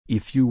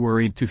If you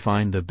worried to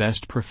find the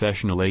best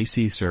professional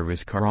AC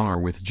service,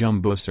 Kharar with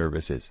Jumbo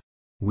Services.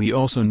 We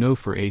also know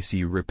for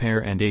AC repair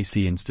and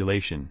AC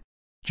installation.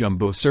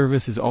 Jumbo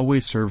Services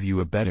always serve you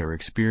a better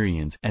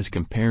experience as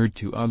compared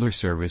to other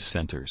service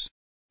centers.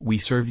 We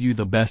serve you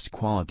the best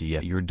quality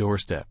at your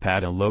doorstep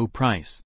at a low price.